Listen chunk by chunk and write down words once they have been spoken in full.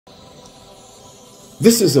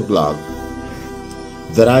This is a blog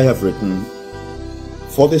that I have written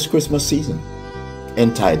for this Christmas season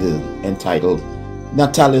entitled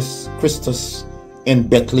Natalis Christus in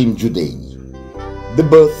Bethlehem, Judea, the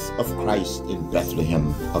birth of Christ in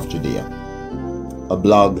Bethlehem of Judea, a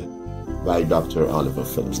blog by Dr. Oliver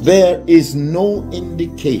Phillips. There is no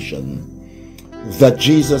indication that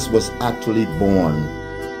Jesus was actually born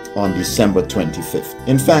on December 25th.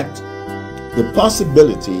 In fact, the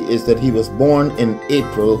possibility is that he was born in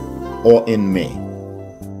April or in May.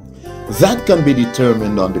 That can be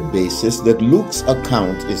determined on the basis that Luke's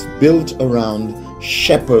account is built around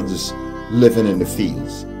shepherds living in the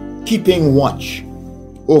fields, keeping watch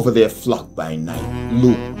over their flock by night.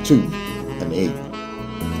 Luke 2 and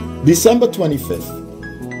 8. December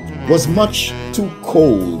 25th was much too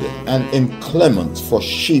cold and inclement for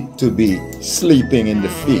sheep to be sleeping in the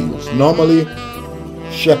fields. Normally,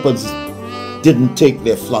 shepherds didn't take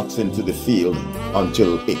their flocks into the field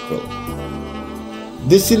until April.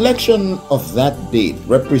 The selection of that date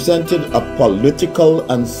represented a political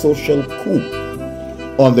and social coup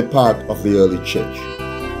on the part of the early church.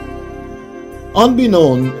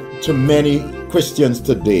 Unbeknown to many Christians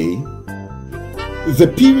today,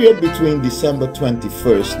 the period between December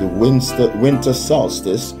 21st, the winter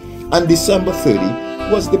solstice, and December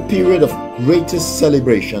 30 was the period of greatest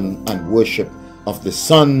celebration and worship of the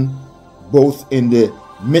sun, both in the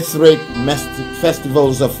Mithric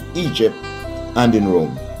festivals of Egypt and in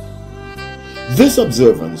Rome. This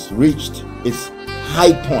observance reached its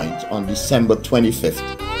high point on December 25th,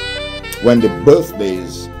 when the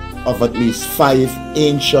birthdays of at least 5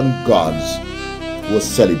 ancient gods were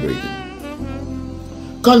celebrated.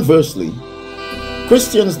 Conversely,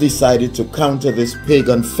 Christians decided to counter this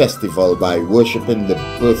pagan festival by worshiping the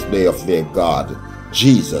birthday of their God,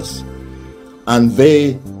 Jesus, and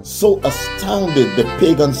they so astounded the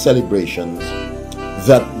pagan celebrations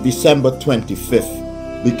that December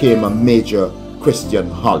 25th became a major Christian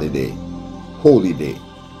holiday, holy day.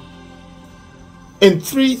 In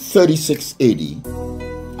 336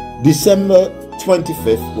 AD, December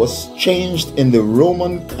 25th was changed in the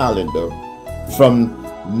Roman calendar from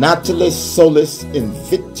Natalis Solis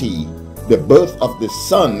Invicti, the birth of the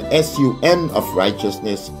sun, S-U-N, of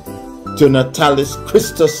righteousness, to Natalis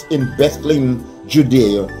Christus in Bethlehem,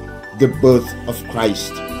 Judea, the birth of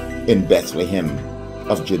Christ in Bethlehem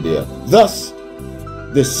of Judea. Thus,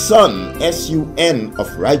 the sun, S-U-N,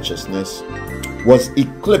 of righteousness was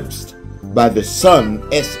eclipsed by the sun,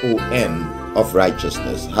 S-O-N, of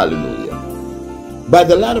righteousness. Hallelujah. By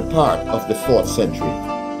the latter part of the 4th century,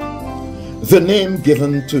 the name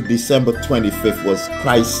given to December 25th was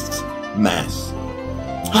Christ's Mass,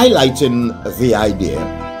 highlighting the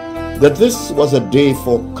idea that this was a day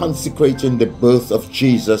for consecrating the birth of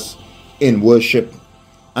Jesus in worship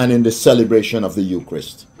and in the celebration of the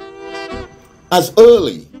Eucharist. As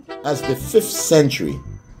early as the 5th century,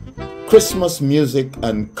 Christmas music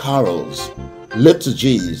and carols,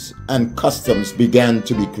 liturgies, and customs began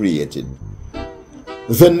to be created.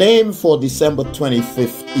 The name for December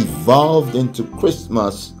 25th evolved into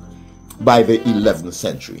Christmas by the 11th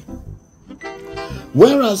century.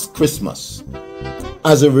 Whereas Christmas,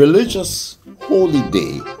 as a religious holy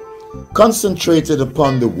day, concentrated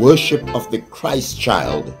upon the worship of the Christ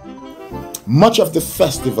child, much of the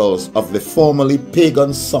festivals of the formerly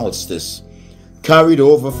pagan solstice carried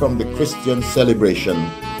over from the Christian celebration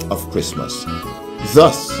of Christmas.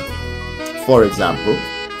 Thus, for example,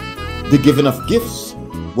 the giving of gifts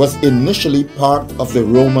was initially part of the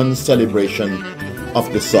Roman celebration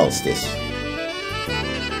of the solstice.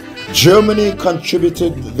 Germany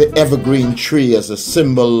contributed the evergreen tree as a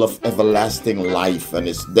symbol of everlasting life, and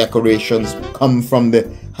its decorations come from the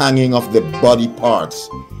hanging of the body parts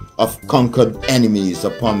of conquered enemies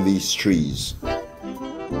upon these trees.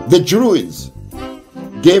 The Druids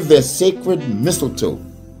gave their sacred mistletoe,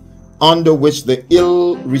 under which the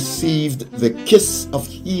ill received the kiss of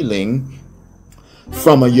healing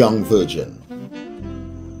from a young virgin.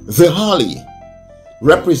 The holly,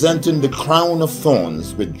 representing the crown of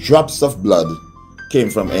thorns with drops of blood, came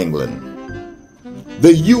from England.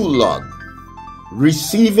 The Yule log,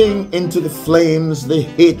 receiving into the flames the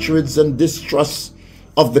hatreds and distrusts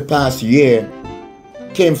of the past year,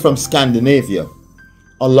 came from Scandinavia,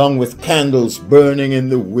 along with candles burning in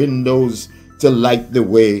the windows to light the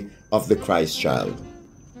way of the Christ child.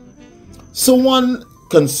 So one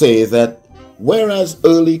can say that whereas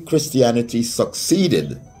early Christianity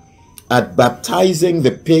succeeded at baptizing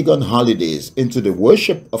the pagan holidays into the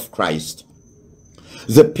worship of Christ,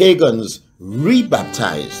 the pagans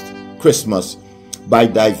rebaptized Christmas by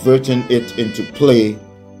diverting it into play,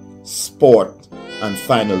 sport, and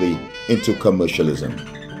finally into commercialism.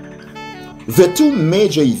 The two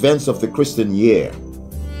major events of the Christian year,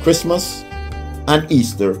 Christmas and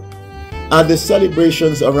Easter, are the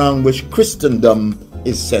celebrations around which Christendom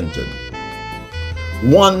is centered.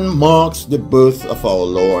 One marks the birth of our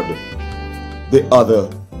Lord, the other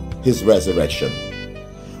his resurrection.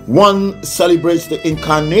 One celebrates the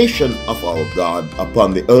incarnation of our God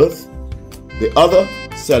upon the earth, the other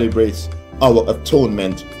celebrates our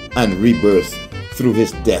atonement and rebirth through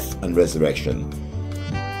his death and resurrection.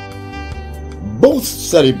 Both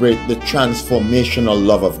celebrate the transformational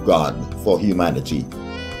love of God for humanity,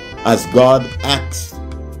 as God acts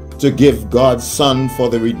to give God's Son for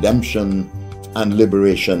the redemption and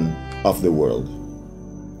liberation of the world.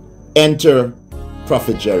 Enter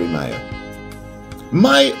Prophet Jeremiah.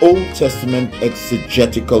 My Old Testament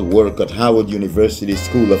exegetical work at Howard University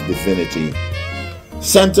School of Divinity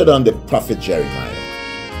centered on the prophet Jeremiah.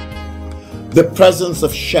 The presence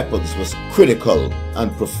of shepherds was critical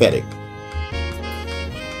and prophetic.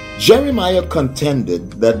 Jeremiah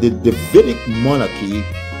contended that the Davidic monarchy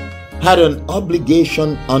had an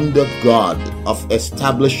obligation under God of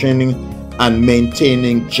establishing and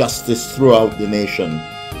maintaining justice throughout the nation,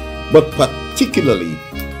 but particularly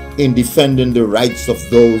in defending the rights of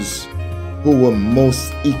those who were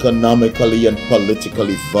most economically and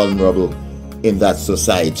politically vulnerable in that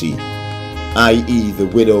society, i.e. the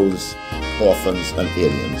widows, orphans, and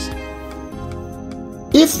aliens.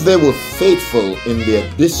 If they were faithful in their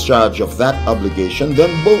discharge of that obligation,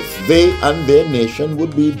 then both they and their nation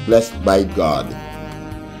would be blessed by God.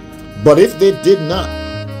 But if they did not,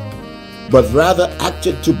 but rather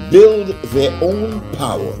acted to build their own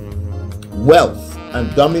power, wealth,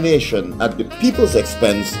 and domination at the people's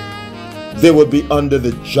expense, they would be under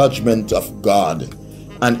the judgment of God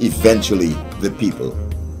and eventually the people.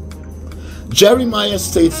 Jeremiah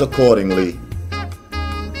states accordingly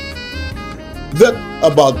that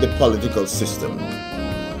about the political system.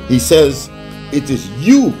 He says, "It is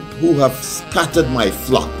you who have scattered my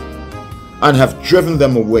flock and have driven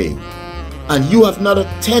them away, and you have not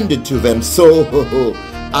attended to them, so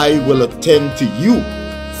I will attend to you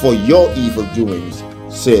for your evil doings,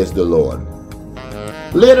 says the Lord."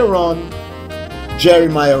 Later on,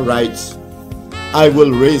 Jeremiah writes, "I will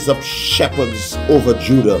raise up shepherds over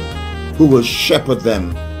Judah who will shepherd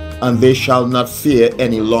them, and they shall not fear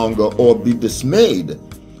any longer or be dismayed,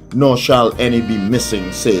 nor shall any be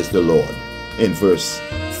missing, says the Lord," in verse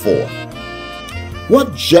 4.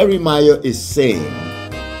 What Jeremiah is saying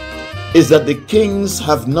is that the kings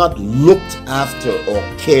have not looked after or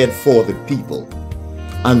cared for the people,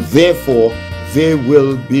 and therefore they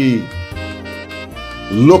will be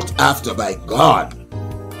looked after by God.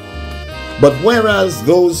 But whereas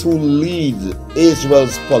those who lead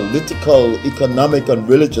Israel's political, economic, and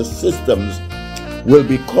religious systems will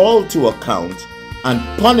be called to account and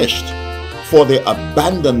punished for their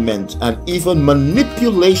abandonment and even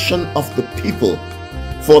manipulation of the people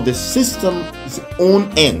for the system's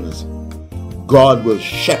own ends, God will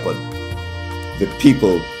shepherd the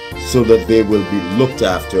people so that they will be looked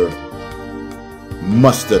after,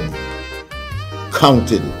 mustered,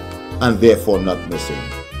 counted, and therefore not missing.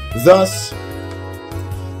 Thus,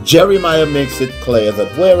 Jeremiah makes it clear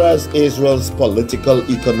that whereas Israel's political,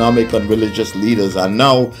 economic, and religious leaders are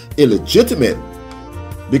now illegitimate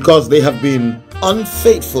because they have been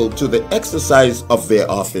unfaithful to the exercise of their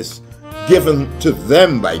office given to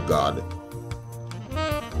them by God,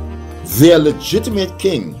 their legitimate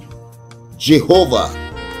king, Jehovah,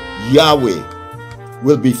 Yahweh,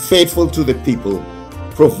 will be faithful to the people,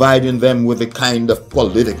 providing them with the kind of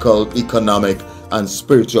political, economic, and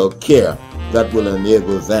spiritual care that will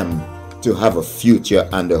enable them to have a future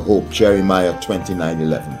and a hope. Jeremiah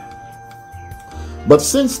 29:11. But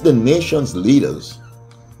since the nation's leaders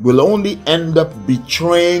will only end up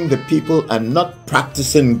betraying the people and not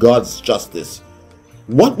practicing God's justice,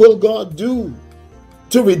 what will God do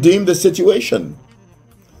to redeem the situation?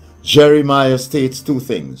 Jeremiah states two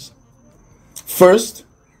things. First,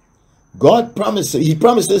 he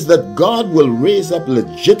promises that God will raise up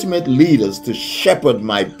legitimate leaders to shepherd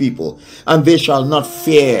my people, and they shall not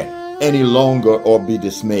fear any longer or be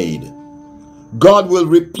dismayed. God will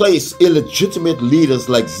replace illegitimate leaders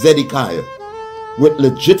like Zedekiah with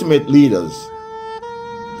legitimate leaders,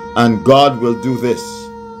 and God will do this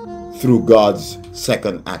through God's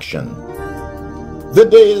second action. The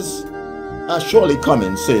days are surely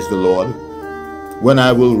coming, says the Lord, when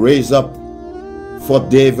I will raise up for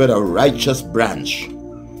David a righteous branch,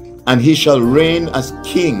 and he shall reign as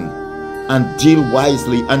king and deal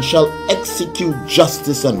wisely, and shall execute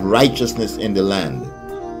justice and righteousness in the land.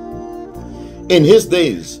 In his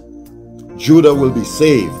days, Judah will be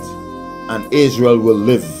saved, and Israel will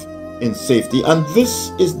live in safety. And this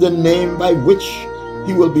is the name by which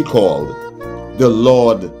he will be called. The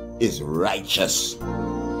Lord is righteous.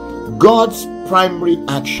 God's primary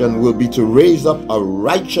action will be to raise up a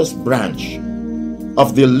righteous branch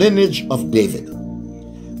of the lineage of David.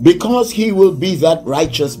 Because he will be that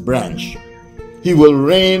righteous branch, he will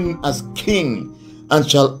reign as king and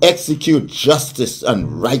shall execute justice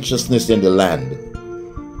and righteousness in the land.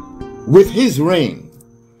 With his reign,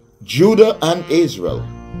 Judah and Israel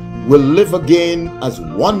will live again as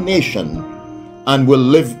one nation and will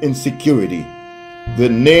live in security. The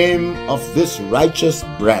name of this righteous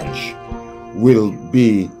branch will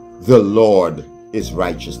be the Lord is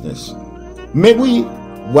righteousness. May we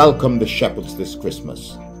welcome the shepherds this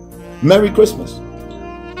Christmas. Merry Christmas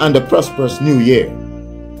and a prosperous New Year.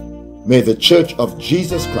 May the Church of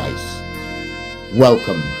Jesus Christ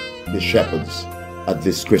welcome the shepherds at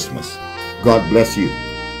this Christmas. God bless you.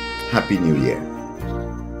 Happy New Year.